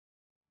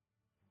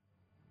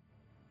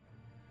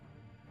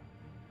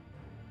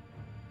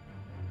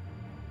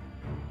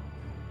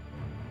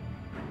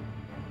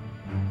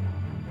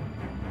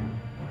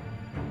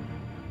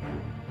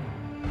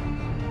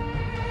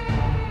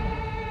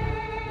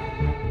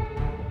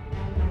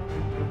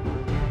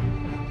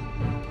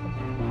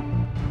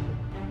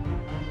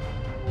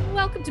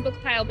Welcome to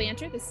Book Pile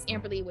Banter. This is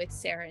Amberly with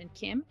Sarah and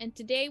Kim, and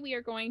today we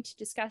are going to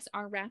discuss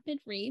our rapid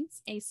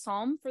reads, A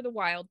Psalm for the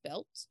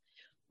Wild-Built,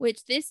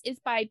 which this is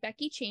by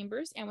Becky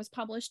Chambers and was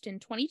published in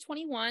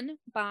 2021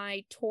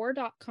 by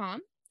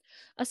Tor.com.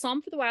 A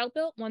Psalm for the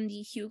Wild-Built won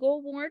the Hugo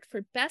Award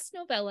for Best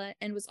Novella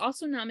and was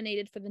also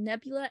nominated for the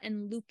Nebula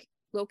and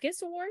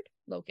Locus Award.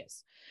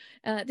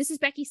 This is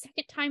Becky's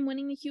second time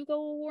winning the Hugo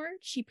Award.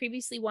 She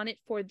previously won it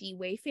for the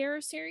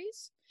Wayfarer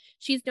series.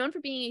 She's known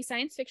for being a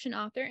science fiction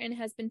author and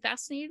has been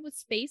fascinated with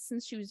space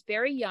since she was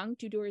very young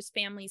due to her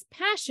family's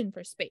passion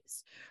for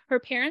space. Her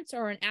parents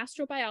are an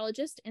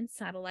astrobiologist and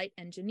satellite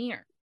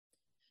engineer.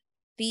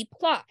 The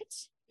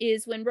plot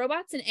is when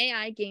robots and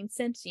AI gain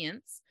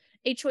sentience,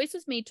 a choice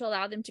was made to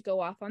allow them to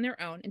go off on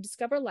their own and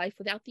discover life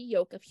without the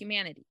yoke of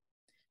humanity.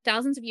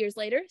 Thousands of years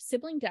later,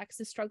 Sibling Dex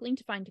is struggling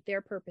to find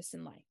their purpose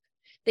in life.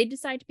 They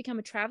decide to become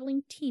a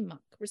traveling tea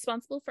monk,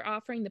 responsible for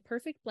offering the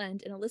perfect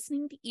blend and a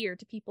listening ear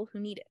to people who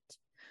need it.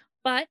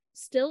 But,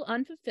 still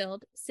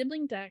unfulfilled,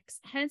 Sibling Dex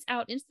heads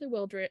out into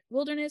the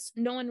wilderness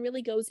no one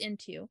really goes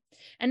into,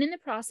 and in the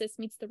process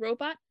meets the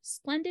robot,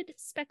 Splendid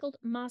Speckled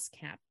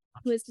Mosscap,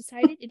 who has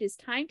decided it is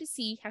time to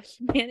see how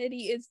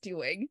humanity is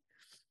doing.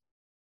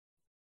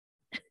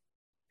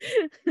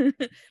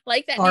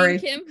 Like that Sorry.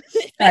 name, Kim?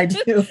 I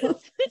do.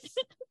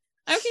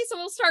 Okay, so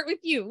we'll start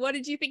with you. What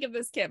did you think of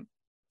this, Kim?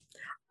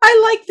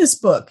 I like this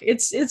book.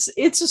 It's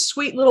a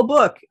sweet little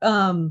book.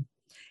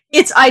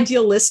 It's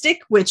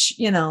idealistic, which,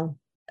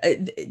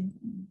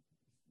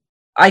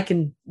 I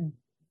can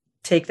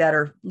take that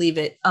or leave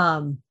it.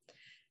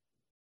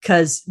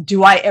 Because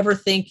do I ever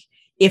think,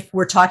 if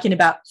we're talking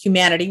about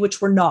humanity, which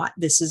we're not,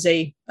 this is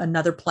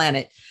another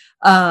planet,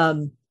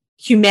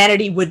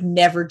 humanity would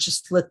never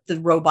just let the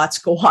robots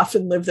go off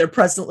and live their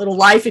present little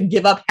life and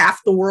give up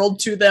half the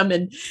world to them,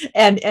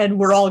 and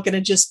we're all going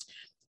to just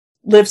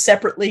live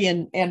separately,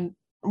 and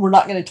we're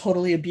not going to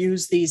totally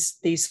abuse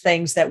these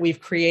things that we've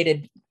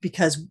created,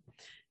 because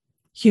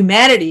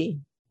humanity,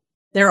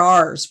 they're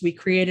ours. We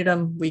created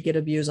them. We get to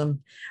abuse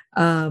them.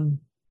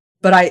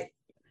 But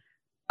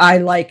I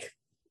like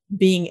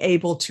being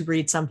able to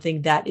read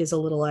something that is a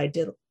little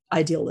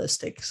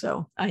idealistic.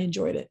 So I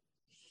enjoyed it.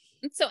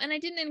 So, and I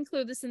didn't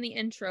include this in the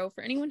intro.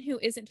 For anyone who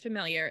isn't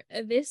familiar,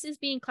 this is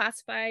being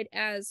classified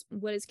as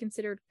what is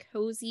considered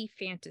cozy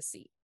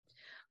fantasy,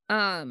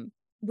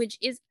 which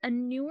is a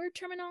newer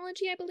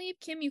terminology, I believe.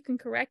 Kim, you can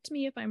correct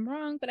me if I'm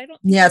wrong, but I don't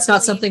think it's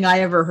not something I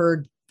ever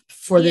heard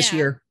for this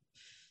year.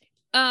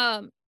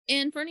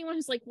 And for anyone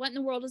who's like, what in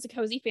the world is a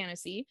cozy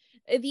fantasy?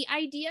 The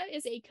idea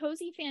is a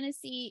cozy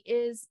fantasy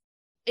is,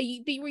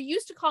 they were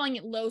used to calling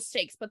it low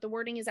stakes, but the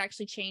wording is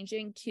actually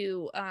changing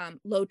to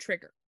low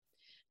trigger.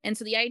 And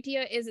so the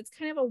idea is it's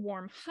kind of a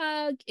warm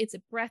hug. It's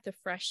a breath of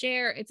fresh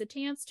air. It's a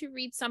chance to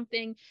read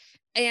something,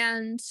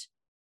 and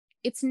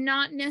it's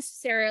not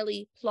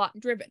necessarily plot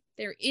driven.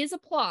 There is a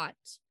plot,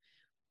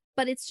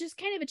 but it's just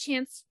kind of a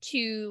chance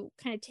to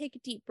kind of take a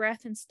deep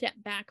breath and step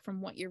back from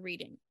what you're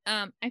reading.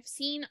 I've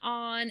seen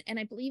on, and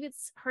I believe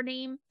it's, her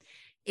name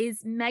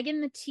is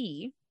Megan the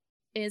Tea,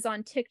 is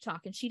on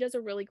TikTok, and she does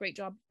a really great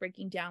job of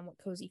breaking down what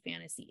cozy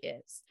fantasy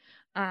is.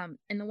 And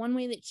the one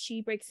way that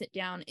she breaks it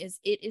down is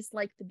it is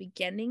like the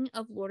beginning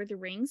of Lord of the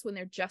Rings when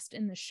they're just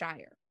in the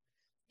Shire.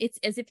 It's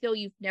as if though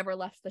you've never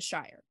left the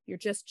Shire. You're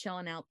just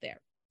chilling out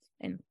there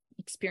and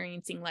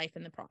experiencing life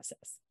in the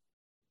process.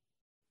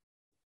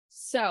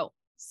 So,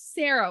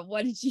 Sarah,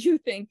 what did you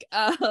think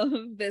of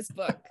this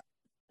book?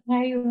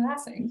 Why are you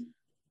laughing?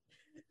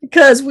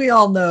 Because we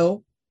all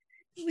know.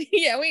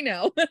 Yeah, we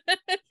know.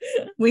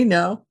 We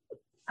know.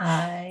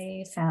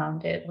 I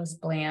found it was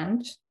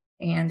bland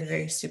and a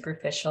very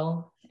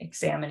superficial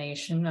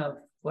examination of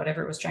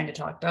whatever it was trying to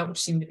talk about,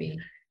 which seemed to be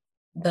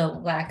the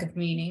lack of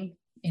meaning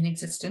in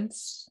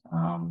existence.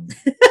 The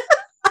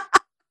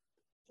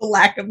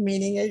lack of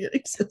meaning in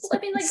existence. I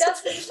mean, like,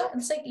 that's what you're talking.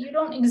 It's like you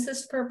don't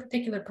exist for a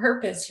particular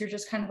purpose. You're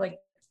just kind of like,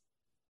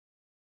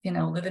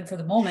 living for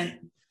the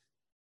moment.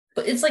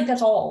 But it's like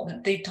that's all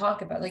that they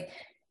talk about. Like,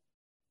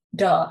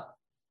 duh.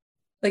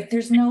 Like,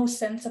 there's no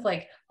sense of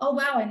like, oh,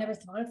 wow, I never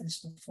thought of this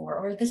before.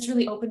 Or this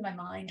really opened my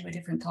mind to a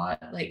different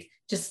thought, like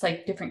just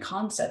like different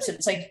concepts.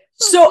 It's like,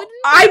 so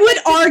I would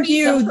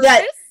argue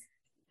that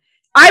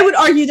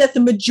the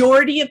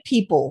majority of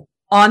people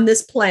on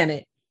this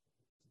planet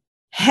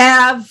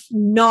have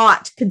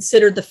not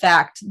considered the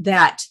fact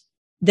that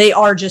they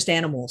are just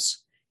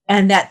animals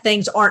and that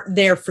things aren't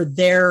there for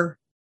their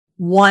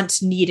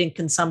want, need, and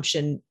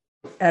consumption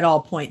at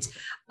all points.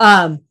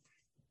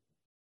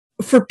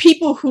 For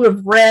people who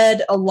have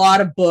read a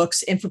lot of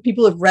books, and for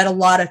people who have read a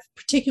lot of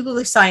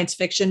particularly science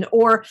fiction,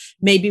 or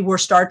maybe we're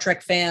Star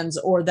Trek fans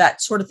or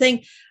that sort of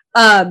thing,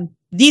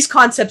 these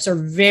concepts are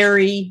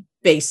very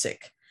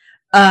basic.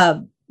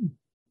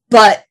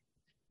 But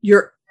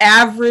your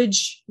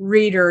average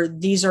reader,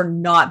 these are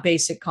not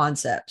basic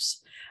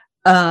concepts.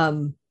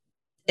 And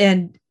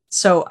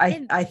so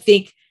I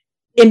think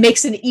it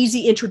makes an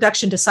easy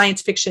introduction to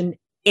science fiction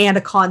and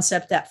a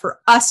concept that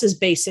for us is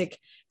basic,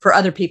 for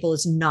other people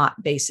is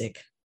not basic.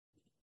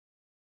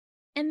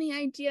 And the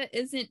idea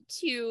isn't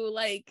to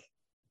like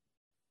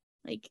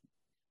Like,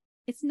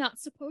 it's not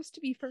supposed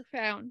to be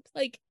profound.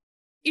 Like,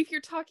 if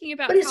you're talking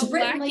about but it's how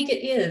written lacking... like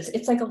it is.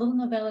 It's like a little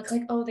novella. It's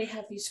like, oh, they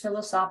have these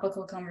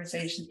philosophical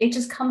conversations. It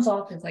just comes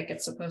off as like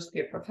it's supposed to be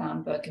a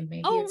profound book, and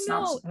maybe it's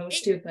not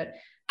supposed to. But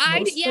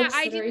most books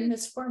that are in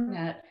this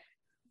format,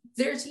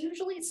 there's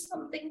usually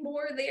something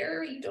more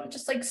there. You don't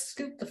just like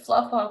scoop the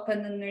fluff up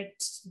and then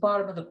it's the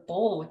bottom of the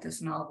bowl with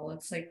this novel.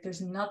 It's like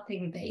there's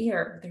nothing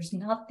there. There's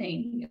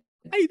nothing.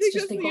 I think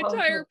that's the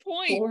entire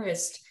point.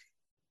 Forest.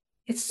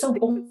 It's so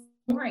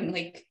boring.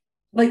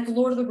 Like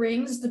Lord of the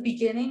Rings, the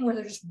beginning where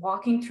they're just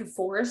walking through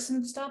forests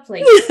and stuff.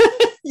 Like,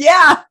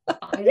 yeah,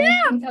 I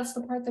don't think that's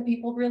the part that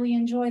people really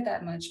enjoy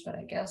that much. But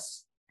I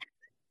guess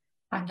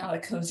I'm not a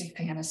cozy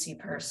fantasy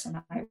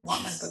person. I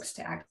want my books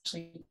to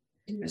actually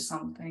do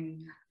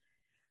something.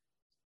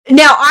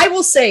 Now, I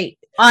will say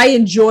I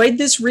enjoyed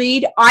this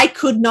read. I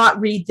could not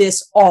read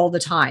this all the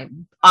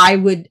time. I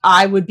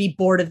would be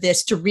bored of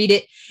this to read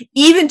it,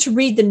 even to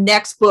read the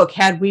next book.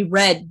 Had we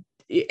read,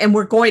 and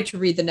we're going to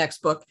read the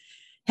next book,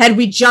 had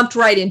we jumped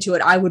right into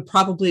it, I would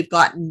probably have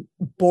gotten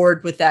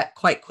bored with that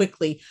quite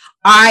quickly.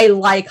 I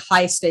like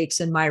high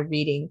stakes in my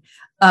reading,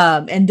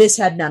 and this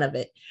had none of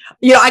it.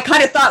 You know, I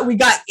kind of thought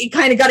it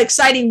kind of got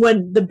exciting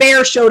when the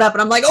bear showed up,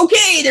 and I'm like,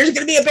 okay, there's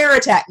going to be a bear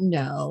attack.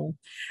 No.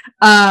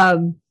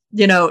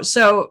 You know,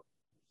 so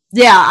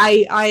yeah,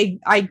 I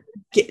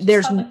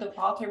there's like the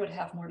author would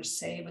have more to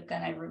say, but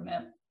then I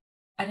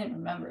didn't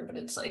remember, but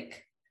it's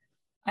like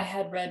I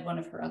had read one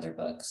of her other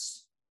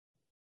books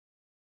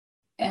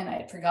and I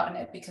had forgotten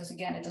it because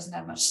again, it doesn't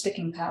have much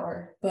sticking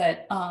power,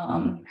 but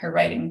her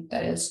writing,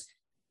 that is,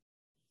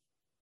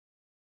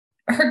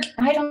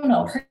 I don't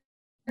know,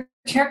 her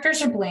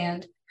characters are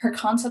bland, her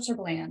concepts are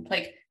bland.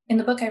 Like in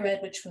the book I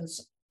read, which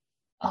was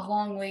A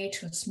Long Way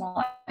to a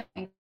Small...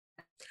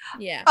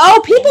 Yeah.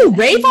 Oh, people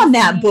rave on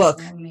that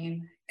book.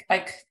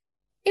 Like,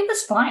 it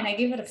was fine. I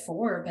gave it a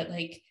 4, but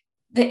like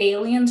the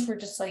aliens were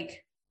just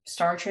like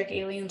Star Trek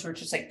aliens were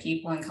just like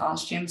people in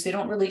costumes. They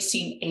don't really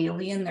seem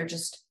alien. They're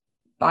just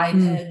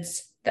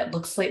bipeds that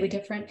look slightly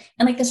different.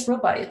 And like this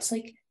robot, it's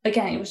like,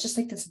 again, it was just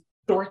like this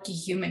dorky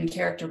human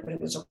character, but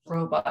it was a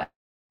robot.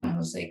 And I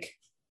was like,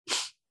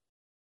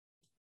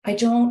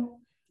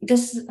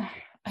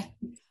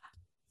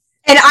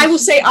 and I will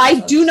say, I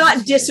do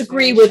not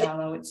disagree with.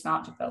 Shallow. It's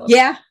not developed.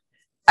 Yeah,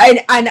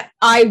 and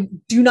I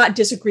do not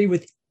disagree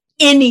with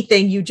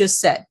anything you just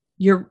said.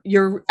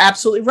 You're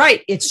absolutely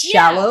right. It's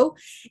shallow.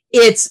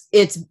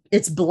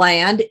 It's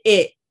bland.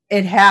 It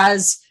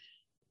has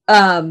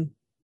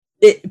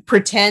it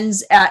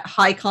pretends at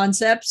high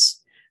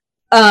concepts.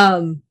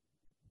 But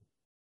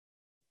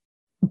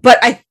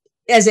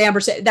as Amber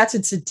said, that's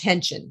its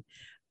intention.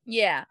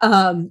 Yeah.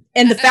 And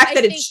the fact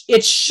that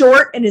it's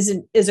short and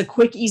is a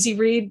quick, easy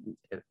read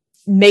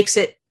makes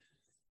it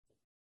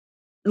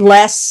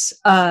less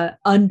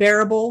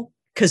unbearable,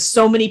 because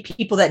so many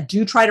people that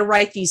do try to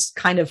write these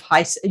kind of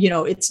high, you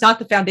know, it's not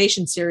the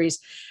Foundation series,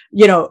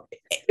 you know,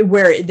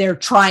 where they're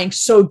trying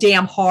so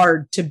damn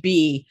hard to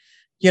be,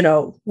 you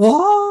know,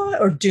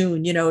 or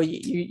Dune, you know,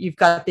 you've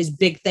got these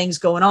big things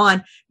going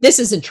on. This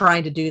isn't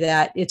trying to do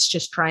that. It's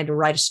just trying to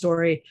write a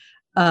story,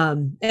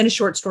 and a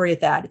short story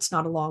at that. It's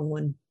not a long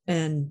one.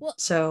 And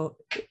so,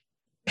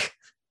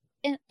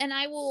 and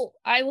I will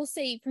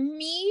say, for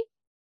me,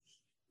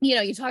 you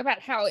know, you talk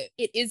about how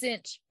it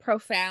isn't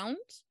profound.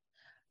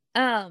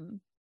 I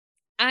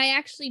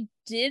actually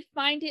did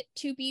find it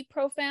to be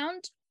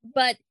profound,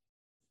 but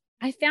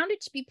I found it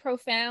to be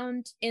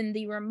profound in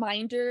the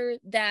reminder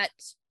that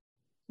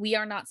we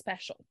are not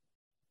special.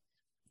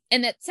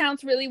 And that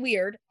sounds really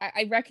weird.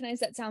 I recognize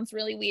that sounds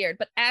really weird,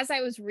 but as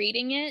I was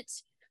reading it,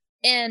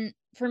 and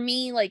for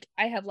me, like,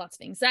 I have lots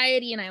of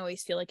anxiety and I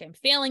always feel like I'm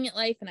failing at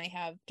life, and I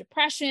have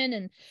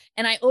depression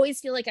and I always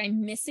feel like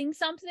I'm missing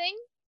something.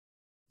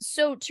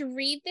 So to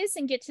read this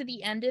and get to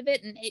the end of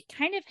it and it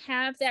kind of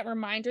have that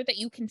reminder that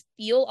you can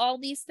feel all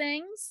these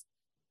things,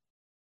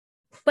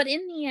 but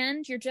in the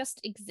end, you're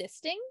just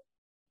existing,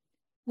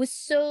 was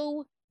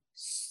so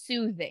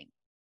soothing.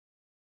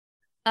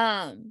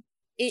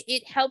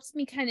 It helps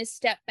me kind of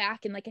step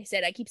back. And like I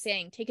said, I keep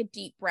saying, take a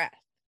deep breath.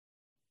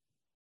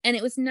 And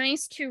it was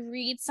nice to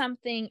read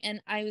something.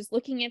 And I was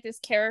looking at this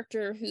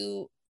character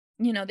who,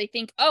 you know, they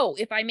think, oh,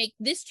 if I make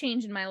this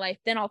change in my life,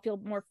 then I'll feel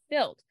more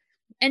fulfilled.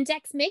 And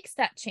Dex makes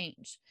that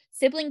change.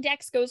 Sibling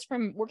Dex goes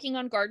from working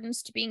on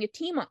gardens to being a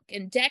tea monk.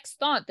 And Dex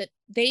thought that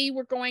they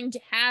were going to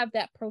have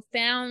that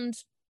profound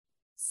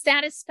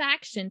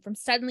satisfaction from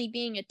suddenly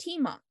being a tea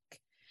monk.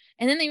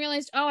 And then they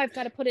realized, oh, I've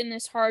got to put in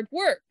this hard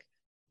work.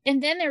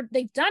 And then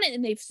they've done it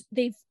and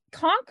they've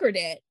conquered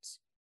it.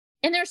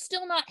 And they're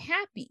still not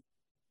happy.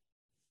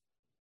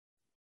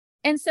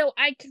 And so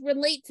I could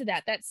relate to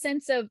that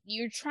sense of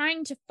you're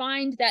trying to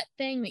find that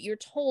thing that you're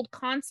told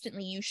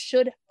constantly you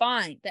should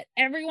find, that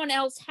everyone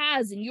else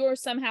has, and you're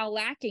somehow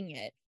lacking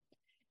it.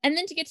 And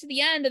then to get to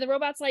the end, and the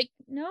robot's like,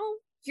 no,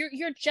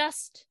 you're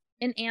just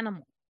an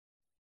animal.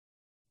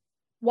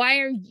 Why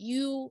are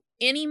you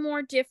any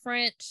more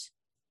different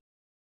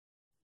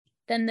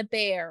than the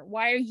bear?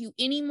 Why are you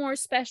any more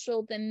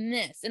special than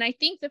this? And I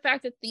think the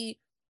fact that the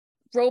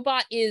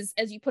robot is,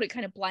 as you put it,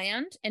 kind of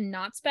bland and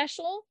not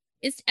special,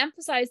 is to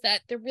emphasize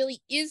that there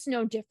really is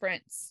no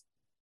difference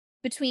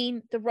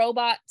between the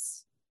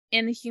robots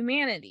and the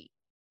humanity.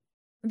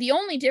 The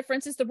only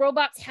difference is the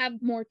robots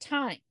have more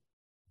time.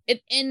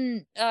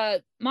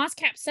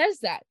 MOSCAP says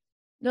that.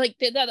 Like,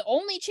 the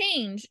only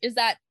change is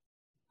that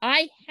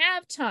I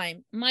have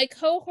time. My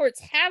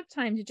cohorts have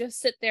time to just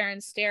sit there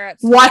and stare at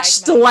watch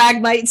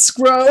stalagmites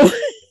grow.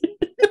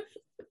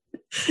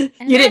 You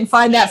didn't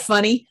find that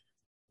funny,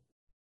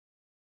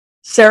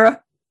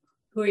 Sarah?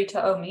 Who are you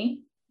to? Oh,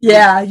 me?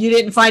 Yeah, you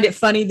didn't find it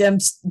funny them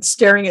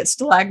staring at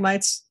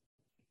stalagmites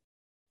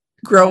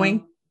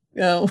growing?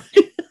 No.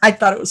 I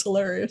thought it was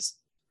hilarious.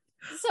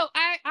 So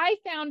I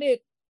found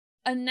it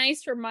a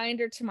nice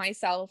reminder to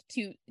myself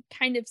to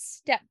kind of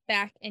step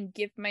back and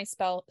give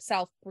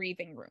myself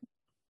breathing room.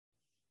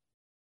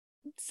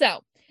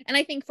 So, and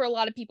I think for a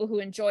lot of people who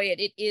enjoy it,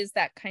 it is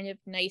that kind of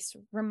nice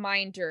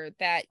reminder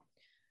that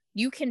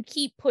you can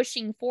keep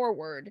pushing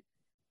forward,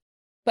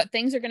 but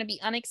things are going to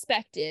be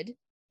unexpected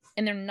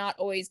and they're not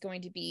always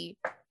going to be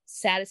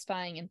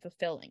satisfying and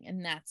fulfilling,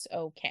 and that's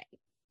okay.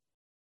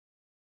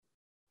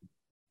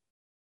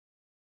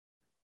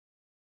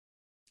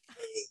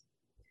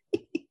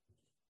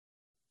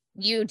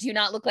 You do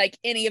not look like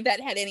any of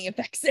that had any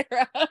effect,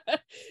 Sarah.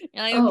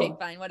 You're like, okay,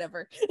 fine,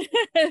 whatever.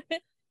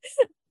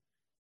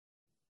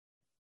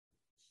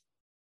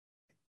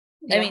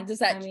 I mean, does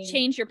that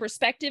change your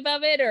perspective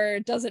of it, or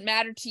does it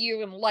matter to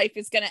you and life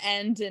is going to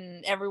end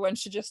and everyone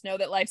should just know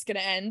that life's going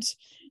to end?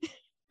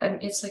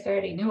 It's like I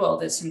already knew all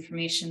this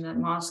information that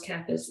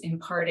MOSCAP is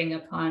imparting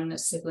upon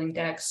sibling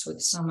Dex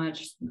with so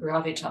much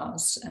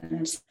gravitas.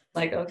 And it's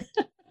like, okay,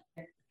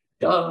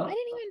 duh. I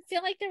didn't even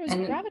feel like there was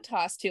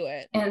gravitas to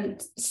it.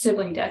 And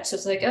sibling Dex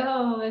is like,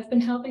 oh, I've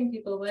been helping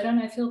people. Why don't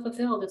I feel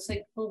fulfilled? It's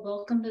like, well,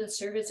 welcome to the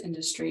service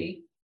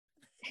industry.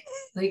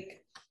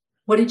 Like,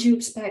 what did you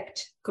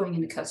expect going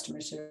into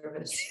customer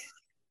service?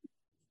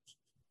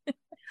 But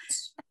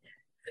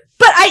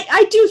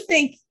I do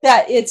think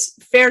that it's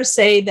fair to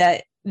say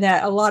that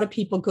a lot of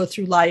people go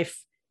through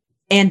life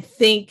and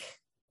think,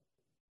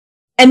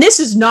 and this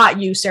is not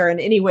you, Sarah, in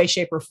any way,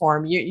 shape, or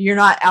form. You're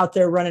not out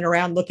there running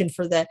around looking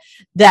for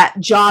that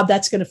job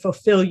that's going to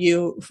fulfill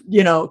you,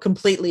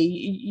 completely.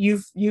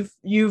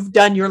 You've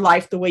done your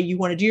life the way you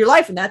want to do your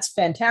life, and that's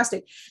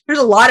fantastic. There's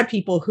a lot of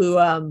people who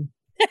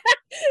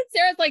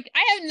Sarah's like,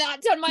 I have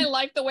not done my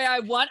life the way I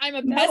want. I'm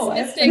a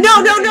pessimistic.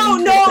 No.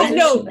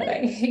 That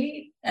I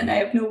hate, and I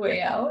have no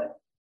way out,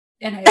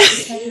 and I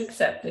just have to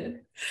accept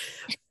it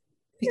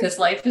because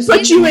life is.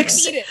 But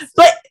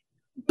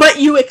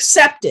you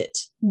accept it.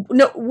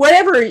 No,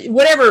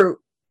 whatever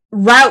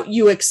route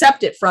you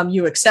accept it from,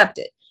 you accept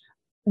it.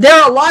 There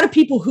are a lot of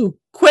people who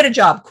quit a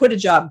job,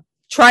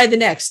 try the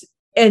next,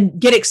 and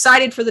get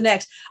excited for the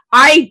next.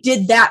 I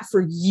did that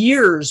for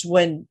years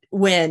when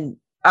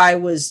I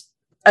was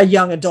a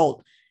young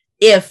adult.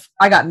 If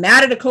I got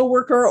mad at a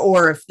coworker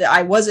or if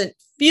I wasn't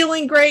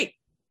feeling great,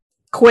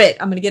 quit.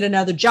 I'm going to get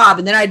another job.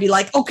 And then I'd be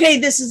like, okay,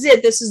 this is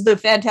it. This is the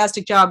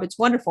fantastic job. It's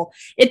wonderful.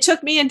 It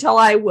took me until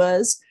I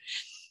was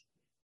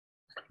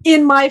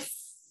in my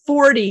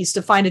 40s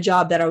to find a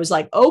job that I was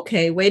like,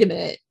 okay, wait a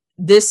minute.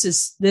 This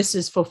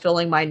is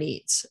fulfilling my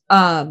needs.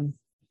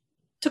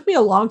 Took me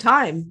a long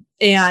time.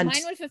 And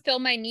mine would fulfill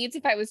my needs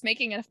if I was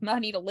making enough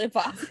money to live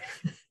off.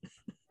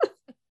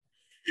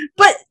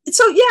 But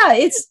so, yeah,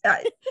 it's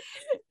like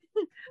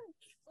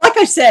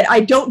I said,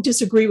 I don't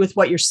disagree with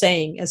what you're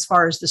saying as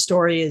far as the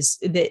story is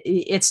that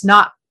it's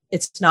not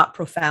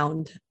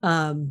profound,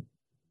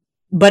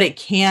 but it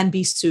can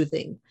be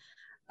soothing.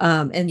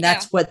 And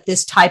that's what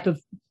this type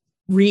of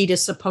read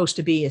is supposed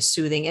to be, is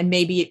soothing and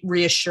maybe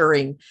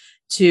reassuring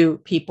to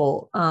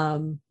people.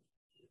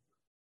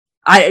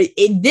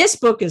 This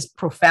book is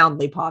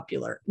profoundly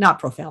popular, not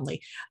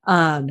profoundly.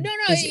 But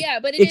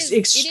it's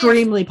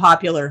extremely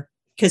popular.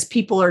 Because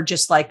people are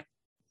just like,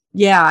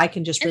 yeah, I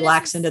can just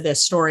relax into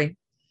this story.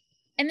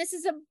 And this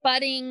is a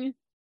budding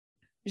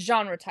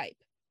genre type.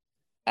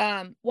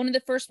 One of the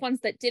first ones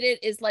that did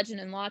it is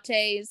Legend and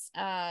Lattes.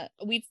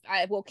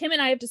 Kim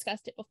and I have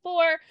discussed it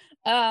before.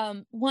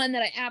 One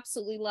that I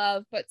absolutely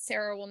love, but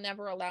Sarah will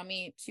never allow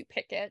me to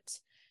pick it.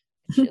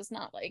 She does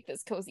not like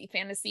this cozy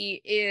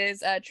fantasy,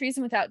 is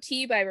Treason Without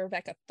Tea by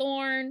Rebecca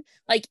Thorne.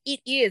 Like,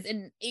 it is,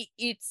 and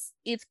it's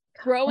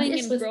growing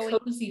and growing.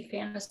 Cozy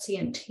fantasy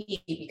and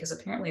tea, because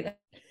apparently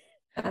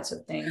that's a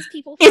thing.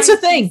 It's a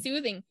thing.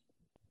 Soothing.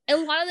 A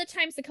lot of the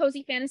times the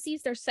cozy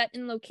fantasies, they're set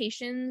in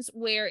locations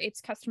where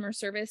it's customer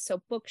service,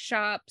 so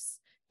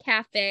bookshops,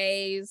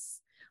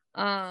 cafes,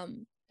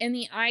 and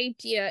the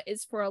idea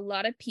is for a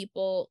lot of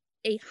people,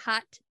 a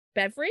hot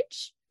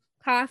beverage,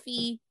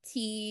 coffee,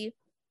 tea,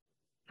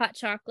 hot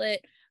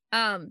chocolate,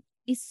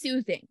 is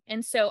soothing.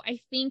 And so I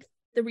think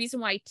the reason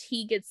why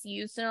tea gets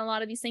used in a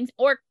lot of these things,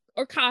 or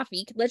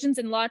coffee, Legends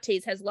and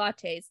Lattes has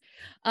lattes,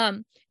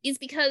 is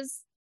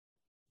because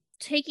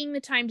taking the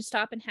time to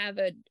stop and have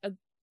a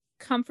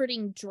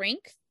comforting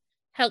drink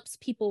helps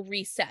people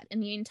reset.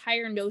 And the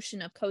entire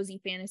notion of cozy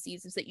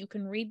fantasies is that you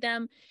can read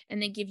them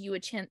and they give you a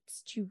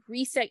chance to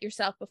reset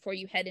yourself before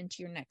you head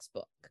into your next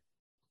book.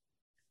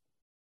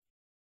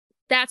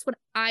 That's what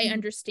I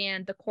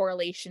understand the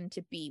correlation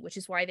to be, which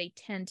is why they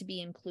tend to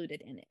be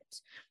included in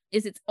it.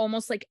 Is it's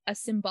almost like a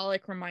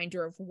symbolic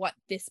reminder of what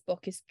this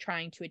book is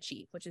trying to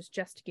achieve, which is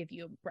just to give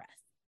you a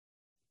breath,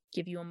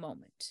 give you a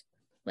moment,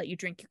 let you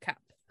drink your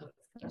cup.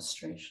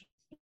 Frustration.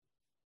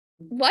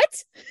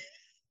 What?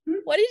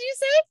 What did you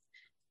say?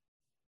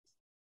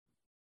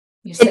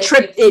 You It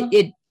tripped.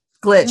 It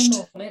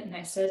glitched. Moment, and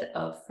I said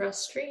of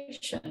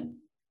frustration.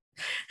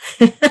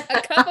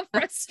 A cup of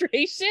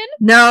frustration?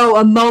 No,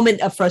 a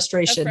moment of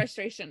frustration. Of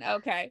frustration.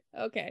 Okay.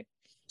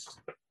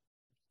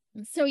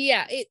 So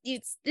yeah,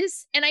 it's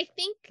this, and I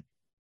think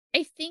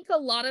a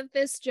lot of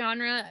this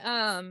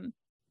genre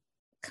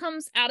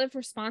comes out of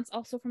response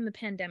also from the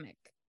pandemic.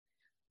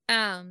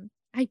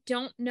 I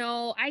don't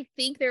know. I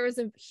think there was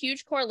a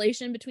huge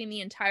correlation between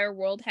the entire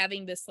world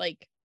having this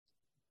like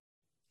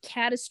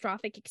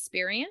catastrophic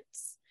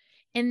experience,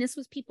 and this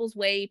was people's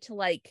way to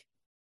like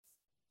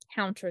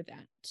counter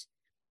that.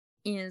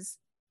 Is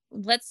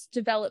let's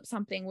develop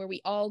something where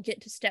we all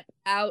get to step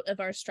out of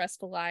our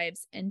stressful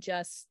lives and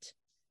just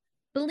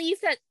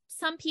believe that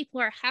some people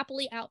are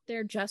happily out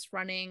there just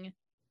running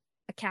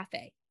a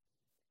cafe,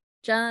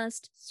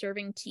 just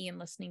serving tea and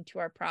listening to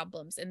our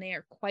problems, and they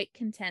are quite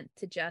content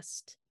to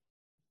just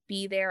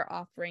be there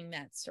offering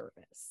that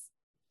service.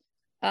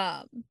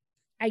 I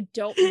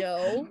don't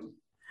know.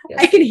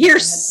 I can hear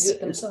do it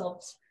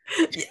themselves.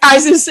 I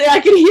was gonna say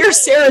I can hear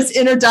Sarah's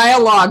inner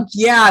dialogue.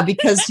 Yeah,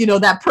 because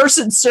that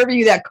person serving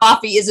you that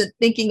coffee isn't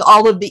thinking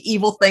all of the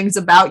evil things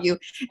about you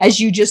as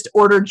you just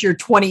ordered your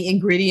 20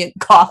 ingredient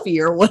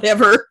coffee or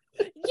whatever.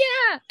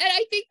 Yeah, and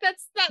I think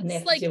that's And they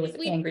have like to deal with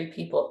angry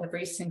people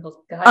every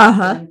single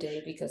goddamn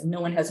day because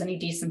no one has any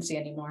decency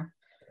anymore.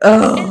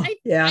 Oh, and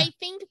I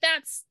think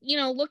that's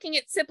looking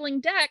at Sibling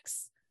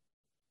Dex.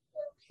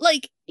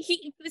 Like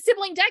the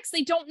Sibling Dex,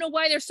 they don't know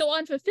why they're so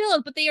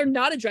unfulfilled, but they are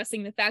not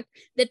addressing the fact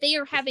that they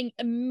are having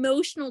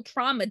emotional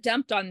trauma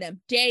dumped on them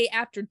day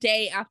after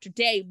day after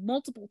day,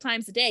 multiple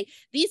times a day.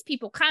 These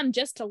people come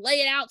just to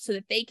lay it out so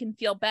that they can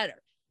feel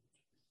better.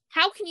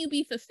 How can you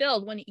be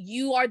fulfilled when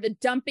you are the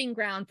dumping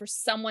ground for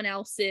someone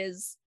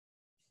else's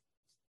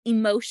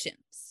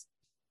emotions?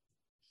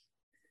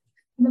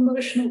 An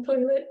emotional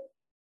toilet.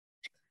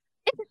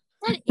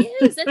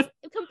 That's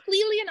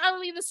completely and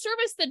utterly the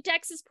service that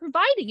Dex is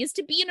providing, is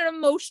to be in an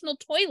emotional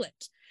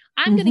toilet.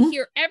 I'm going to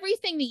hear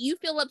everything that you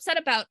feel upset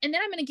about, and then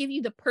I'm going to give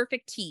you the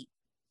perfect tea.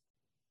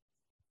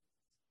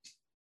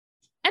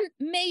 And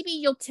maybe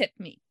you'll tip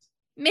me.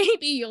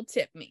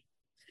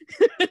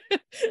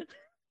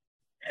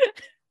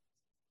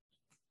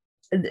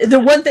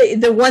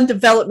 The one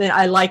development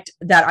I liked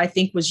that I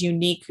think was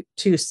unique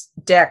to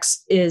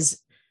Dex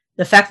is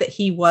the fact that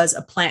he was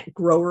a plant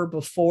grower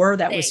before.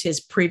 That was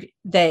his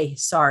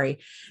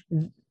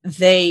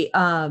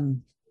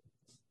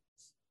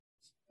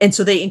and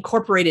so they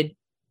incorporated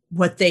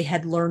what they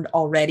had learned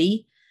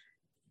already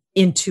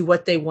into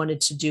what they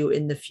wanted to do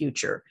in the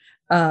future.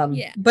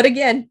 But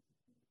again,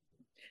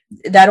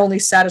 that only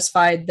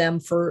satisfied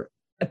them for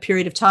a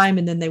period of time,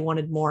 and then they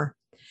wanted more.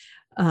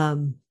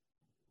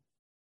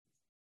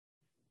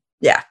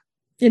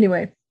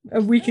 Anyway,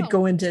 we could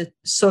go into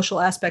social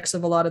aspects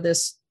of a lot of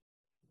this.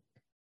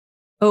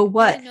 Oh,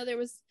 what? I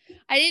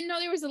didn't know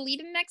there was a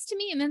lead-in next to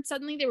me, and then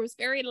suddenly there was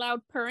very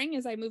loud purring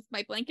as I moved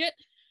my blanket.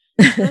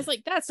 I was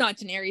like, that's not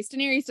Daenerys.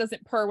 Daenerys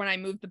doesn't purr when I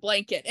move the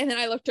blanket. And then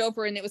I looked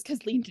over, and it was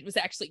because Lean was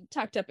actually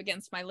tucked up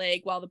against my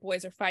leg while the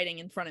boys are fighting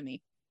in front of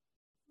me.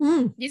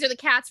 These are the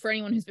cats, for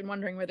anyone who's been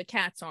wondering where the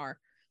cats are.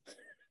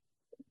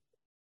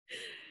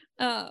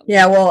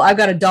 Well, I've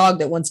got a dog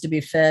that wants to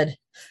be fed.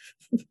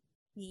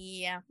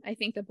 Yeah, I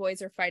think the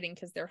boys are fighting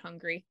because they're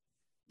hungry.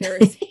 They're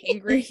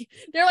hangry.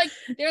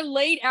 They're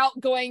laid out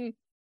going,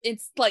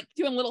 it's like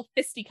doing little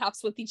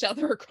fisticuffs with each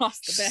other across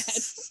the bed.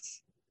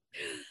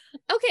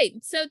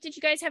 Okay, so did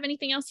you guys have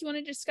anything else you want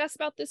to discuss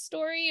about this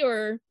story,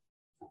 or?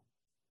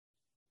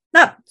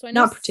 Not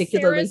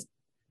particularly.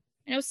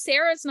 I know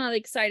Sarah's not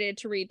excited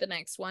to read the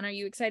next one. Are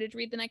you excited to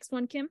read the next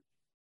one, Kim?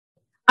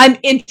 I'm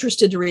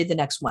interested to read the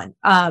next one.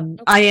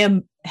 Okay. I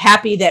am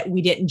happy that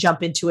we didn't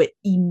jump into it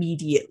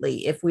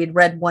immediately. If we had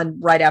read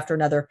one right after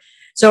another.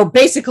 So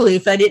basically,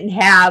 if I didn't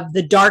have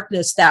the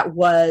darkness that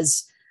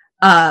was,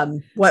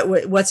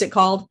 what's it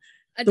called?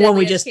 A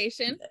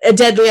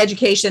Deadly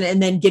Education,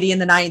 and then Gideon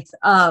the Ninth.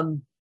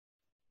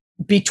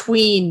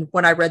 Between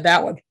when I read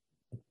that one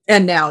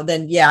and now,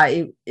 then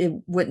it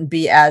wouldn't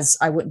be as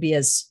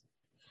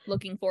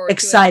looking forward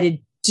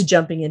excited to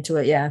jumping into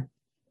it. Yeah.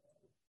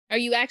 Are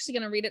you actually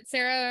going to read it,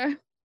 Sarah?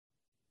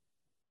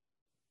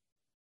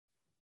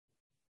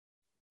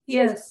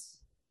 Yes.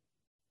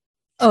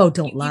 Oh,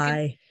 don't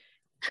lie.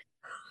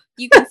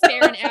 You can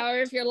spare an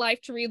hour of your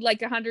life to read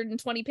like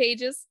 120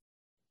 pages?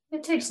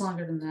 It takes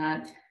longer than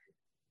that.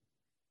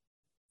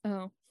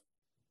 Oh.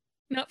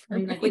 Not for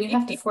me. When you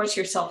have to force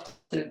yourself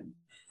to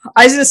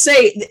I was going to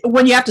say,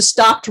 when you have to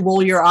stop to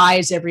roll your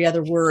eyes every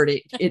other word,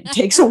 it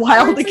takes a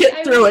while to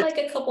get through it. Like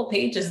a couple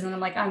pages, and then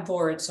I'm like, I'm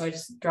bored, so I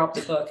just drop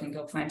the book and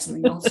go find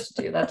something else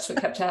to do. That's what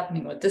kept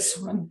happening with this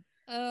one.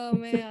 Oh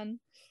man,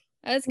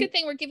 that's a good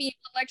thing we're giving you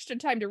a little extra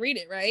time to read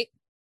it, right?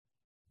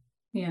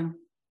 Yeah.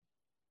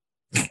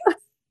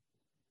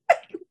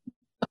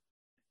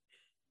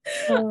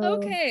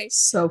 Okay.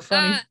 So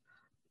funny.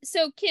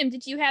 So Kim,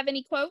 did you have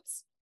any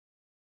quotes?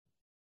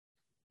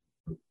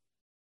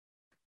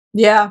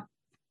 Yeah.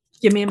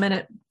 Give me a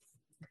minute.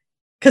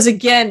 Because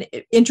again,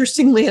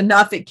 interestingly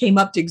enough, it came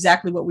up to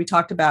exactly what we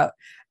talked about.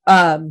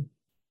 The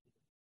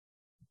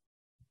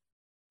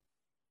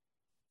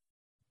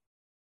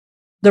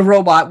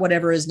robot,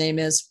 whatever his name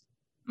is.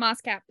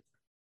 Moscap.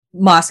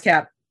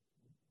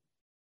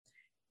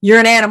 You're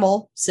an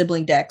animal,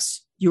 sibling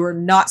Dex. You are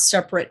not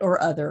separate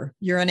or other.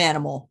 You're an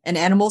animal, and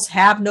animals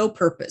have no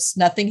purpose.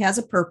 Nothing has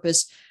a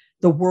purpose.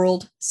 The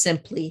world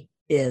simply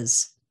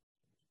is.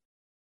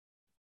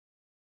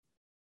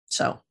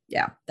 So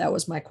yeah, that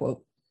was my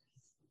quote.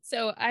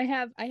 So I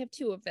have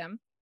two of them.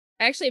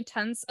 I actually have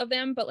tons of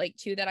them, but like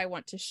two that I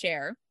want to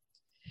share.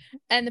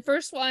 And the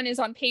first one is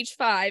on page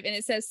 5, and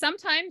it says,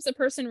 sometimes a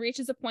person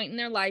reaches a point in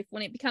their life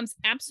when it becomes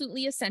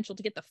absolutely essential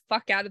to get the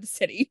fuck out of the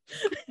city.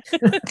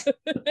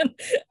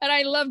 And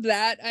I love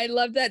that. I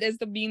love that as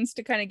the means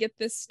to kind of get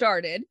this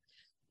started.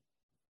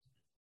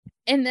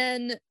 And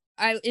then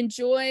I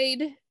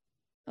enjoyed,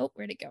 oh,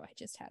 where'd it go? I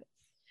just had it.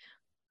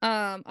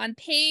 On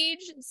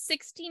page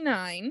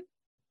 69,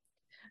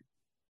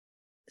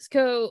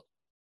 so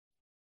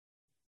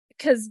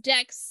because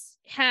Dex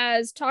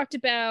has talked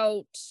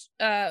about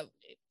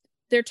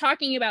they're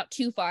talking about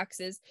two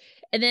foxes,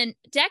 and then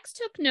Dex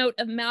took note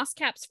of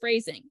Mousecap's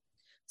phrasing.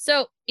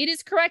 So it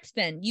is correct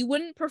then. You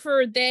wouldn't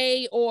prefer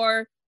they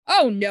or,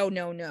 oh,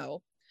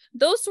 no.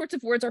 Those sorts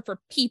of words are for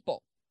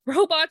people.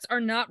 Robots are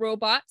not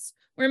robots.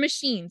 We're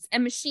machines,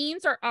 and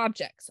machines are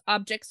objects.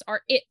 Objects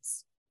are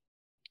its.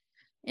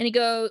 And he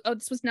goes, oh,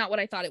 this was not what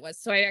I thought it was.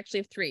 So I actually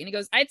have 3. And he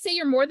goes, I'd say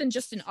you're more than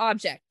just an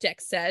object,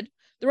 Dex said.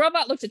 The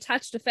robot looked a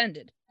touch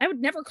offended. I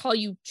would never call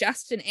you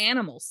just an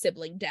animal,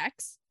 sibling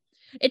Dex.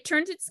 It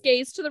turned its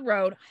gaze to the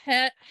road,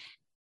 head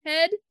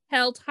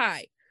held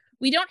high.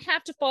 We don't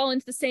have to fall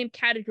into the same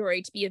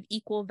category to be of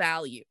equal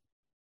value.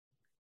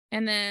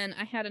 And then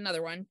I had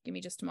another one. Give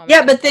me just a moment.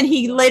 Yeah, but then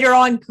he later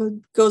on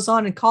goes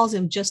on and calls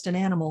him just an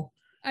animal.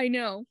 I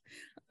know.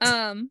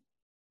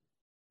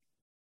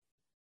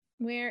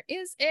 Where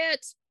is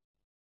it?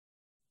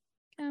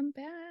 Come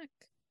back.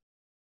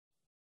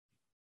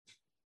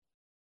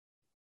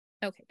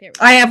 Okay, there we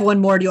go. I have one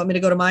more. Do you want me to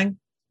go to mine?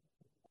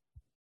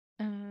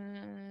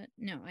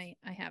 No, I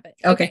have it.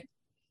 Okay.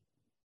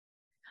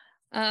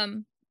 I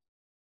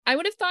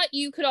would have thought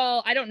you could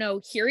all, I don't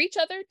know, hear each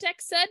other,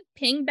 Dex said,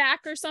 ping back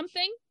or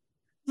something.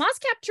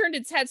 Moscap turned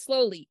its head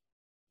slowly.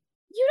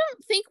 You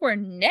don't think we're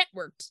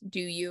networked,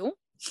 do you?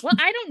 Well,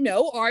 I don't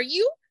know, are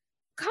you?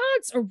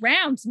 Gods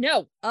around,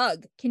 no,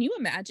 ugh. Can you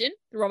imagine?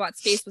 The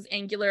robot's face was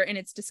angular in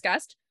its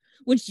disgust.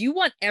 Would you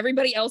want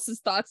everybody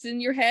else's thoughts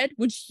in your head?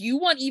 Would you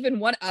want even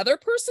one other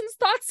person's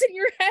thoughts in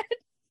your head?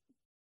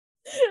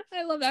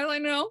 I love that. I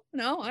know.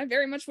 No, I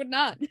very much would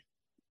not.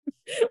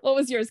 What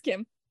was yours,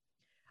 Kim?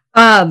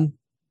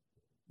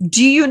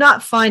 Do you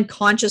not find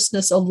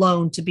consciousness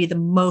alone to be the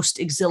most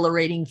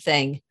exhilarating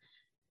thing?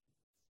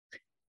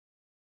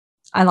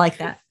 I like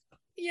that.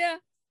 Yeah.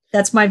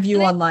 That's my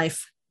view on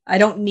life. I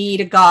don't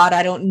need a God.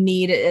 I don't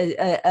need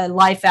a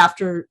life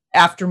after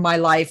my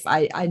life.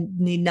 I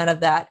need none of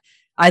that.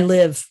 I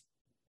live.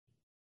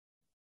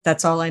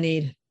 That's all I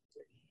need.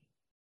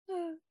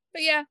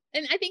 But yeah,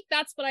 and I think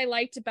that's what I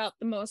liked about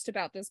the most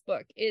about this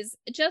book is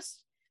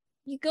just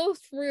you go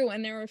through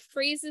and there are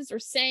phrases or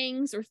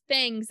sayings or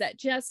things that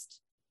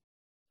just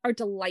are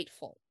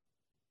delightful.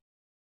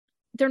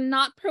 They're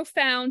not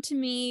profound to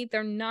me.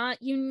 They're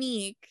not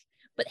unique,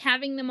 but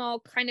having them all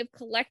kind of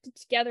collected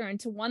together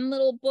into one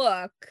little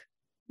book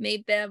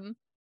made them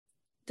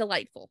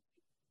delightful.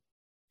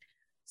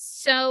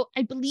 So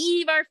I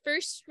believe our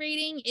first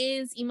rating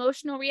is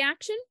emotional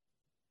reaction.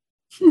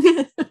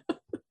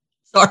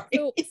 Sorry.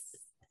 So,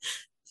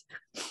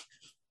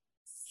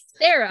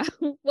 Sarah,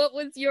 what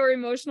was your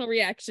emotional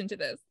reaction to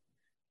this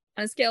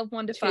on a scale of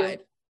 1 to 5?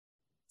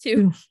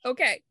 2.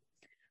 Okay.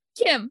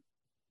 Kim.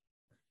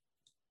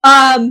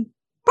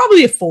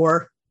 Probably a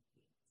 4.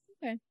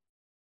 Okay.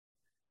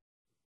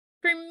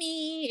 For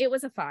me, it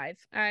was a 5.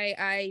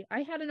 I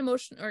had an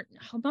emotional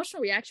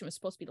reaction was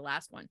supposed to be the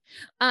last one.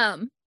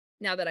 Now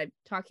that I'm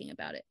talking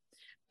about it.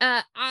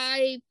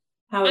 I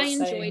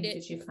enjoyed it.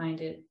 Did you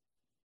find it?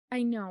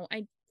 I know.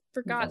 I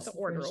forgot the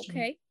order,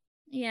 okay?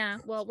 Yeah,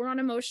 well, we're on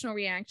emotional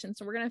reaction,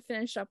 so we're gonna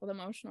finish up with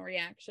emotional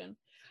reaction.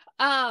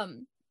 I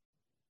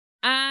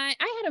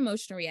had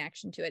emotional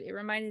reaction to it. It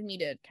reminded me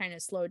to kind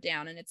of slow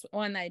down, and it's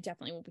one that I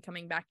definitely will be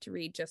coming back to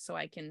read just so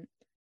I can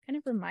kind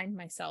of remind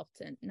myself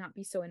to not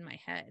be so in my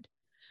head.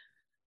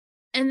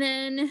 And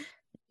then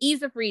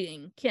ease of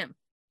reading, Kim.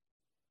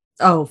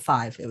 Oh,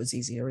 5. It was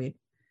easy to read.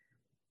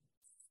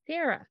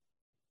 Sarah.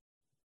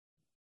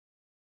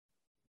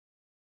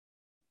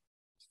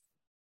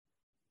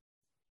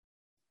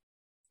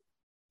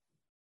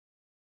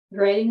 The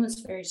writing was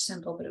very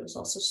simple, but it was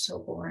also so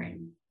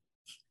boring.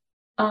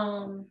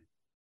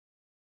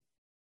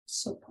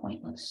 So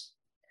pointless.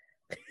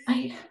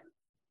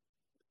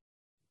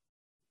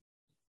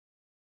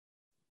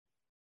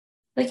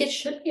 Like, it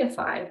should be a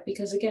 5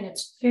 because, again,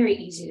 it's very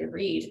easy to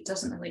read. It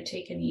doesn't really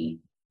take any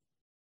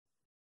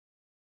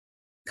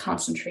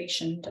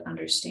concentration to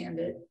understand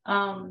it.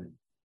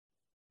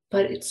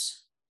 But it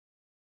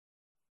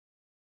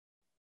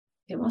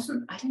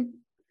wasn't, I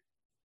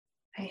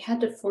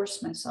had to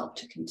force myself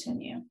to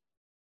continue.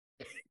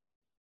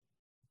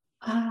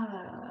 I'm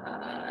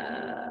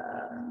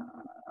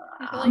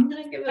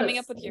gonna give it coming a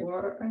up with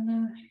 4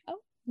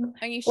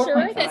 Are you sure?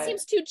 4.5. That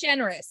seems too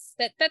generous.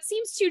 That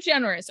seems too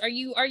generous. Are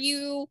you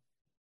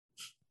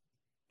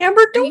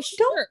Amber, are you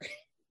sure?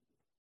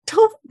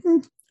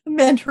 don't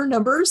amend her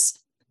numbers.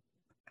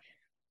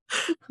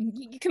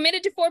 You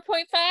committed to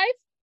 4.5?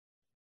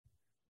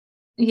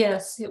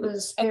 Yes, it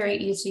was very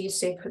Okay. easy,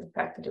 save for the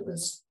fact that it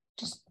was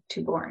just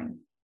too boring.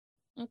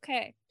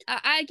 Okay.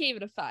 I gave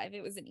it a 5.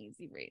 It was an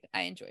easy read.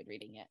 I enjoyed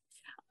reading it.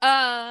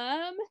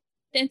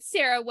 Then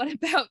Sarah, what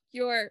about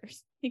your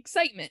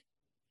excitement?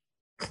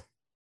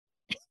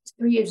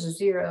 3 is a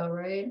 0,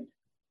 right?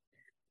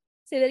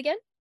 Say that again?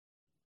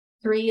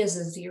 3 is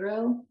a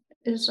 0.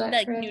 Is that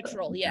Like correct?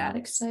 neutral, yeah. Not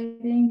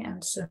exciting,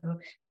 and so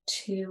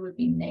 2 would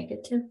be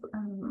negative.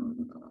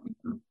 I'm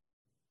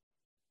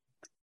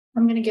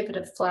gonna give it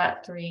a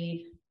flat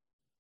 3.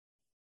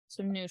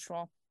 So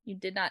neutral. You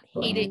did not hate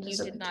Bland it. You as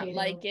a did not potato.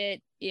 like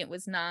it. It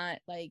was not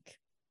like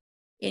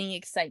any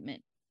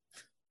excitement.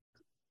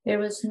 There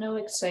was no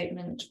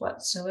excitement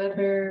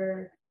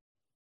whatsoever.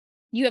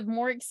 You have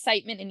more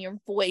excitement in your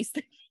voice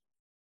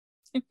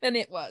than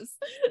it was.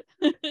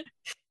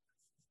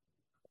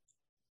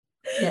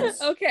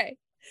 Yes. Okay.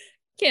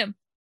 Kim,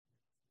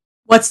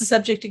 What's the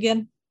subject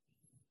again?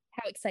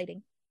 how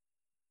exciting.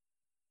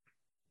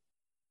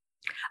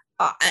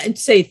 I'd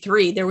say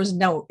 3. There was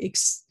no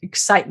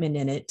excitement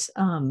in it.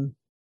 I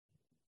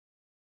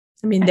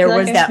mean, there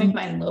was that. Make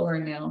mine lower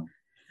now.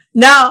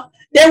 Now,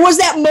 there was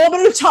that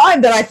moment of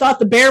time that I thought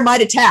the bear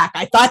might attack.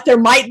 I thought there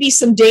might be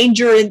some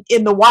danger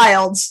in the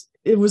wilds.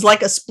 It was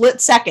like a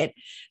split second.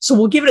 So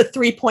we'll give it a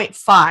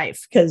 3.5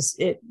 because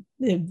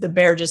the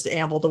bear just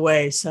ambled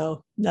away.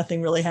 So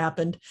nothing really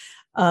happened.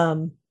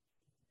 So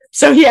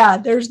yeah,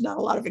 there's not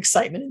a lot of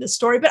excitement in this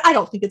story, but I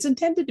don't think it's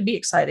intended to be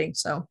exciting.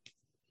 So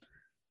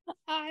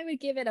I would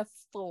give it a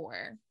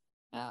 4.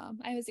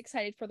 I was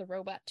excited for the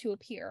robot to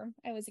appear.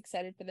 I was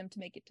excited for them to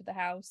make it to the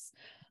house.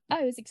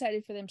 I was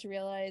excited for them to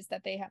realize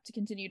that they have to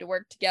continue to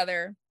work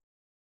together.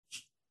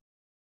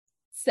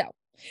 So,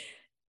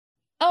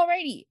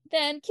 alrighty.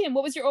 Then, Kim,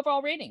 what was your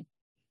overall rating?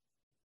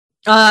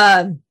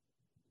 I'll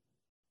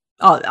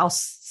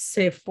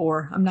say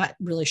 4. I'm not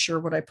really sure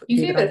what I put.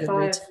 You gave it a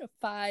Goodreads.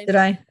 5. Did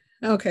I?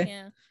 Okay.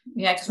 Yeah.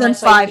 Yeah, because Then when I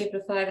saw 5. you give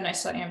it a 5 and I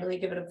saw Amberly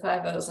give it a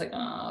 5, I was like,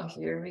 oh,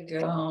 here we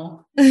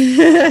go.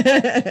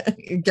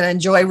 You're gonna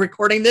enjoy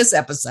recording this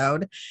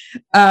episode.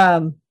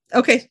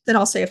 Okay, then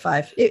I'll say a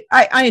 5.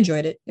 I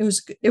enjoyed it. It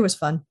was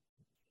fun.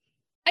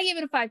 I gave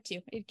it a 5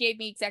 too. It gave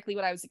me exactly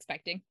what I was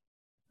expecting.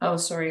 Oh,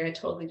 sorry, I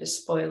totally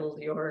just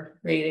spoiled your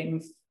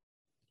rating.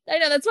 I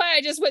know, that's why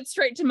I just went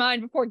straight to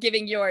mine before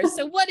giving yours.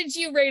 So what did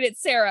you rate it,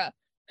 Sarah?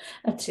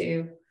 A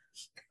 2.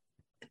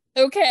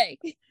 Okay.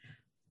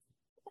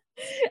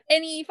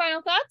 Any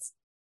final thoughts?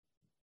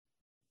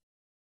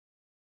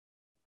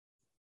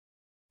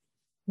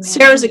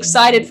 Sarah's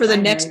excited for the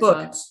next book.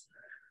 Thoughts.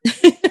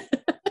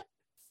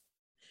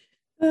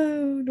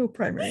 Oh, no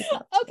primary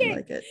thoughts. Okay. I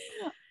like it.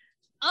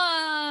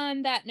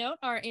 On that note,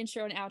 our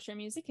intro and outro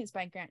music is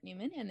by Grant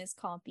Newman and is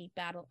called The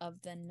Battle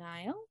of the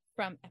Nile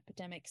from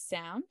Epidemic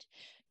Sound.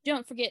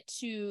 Don't forget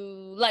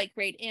to like,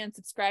 rate, and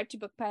subscribe to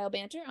Bookpile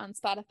Banter on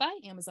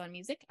Spotify, Amazon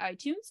Music,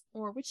 iTunes,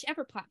 or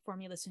whichever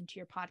platform you listen to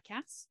your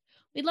podcasts.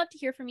 We'd love to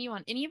hear from you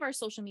on any of our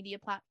social media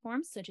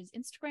platforms, such as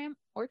Instagram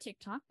or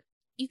TikTok.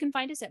 You can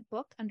find us at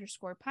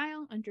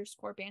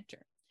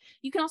book_pile_banter.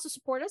 You can also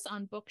support us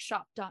on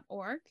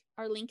bookshop.org.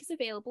 Our link is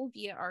available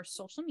via our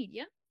social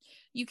media.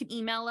 You can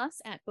email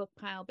us at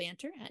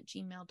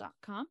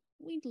bookpilebanter@gmail.com.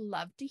 We'd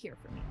love to hear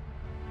from you.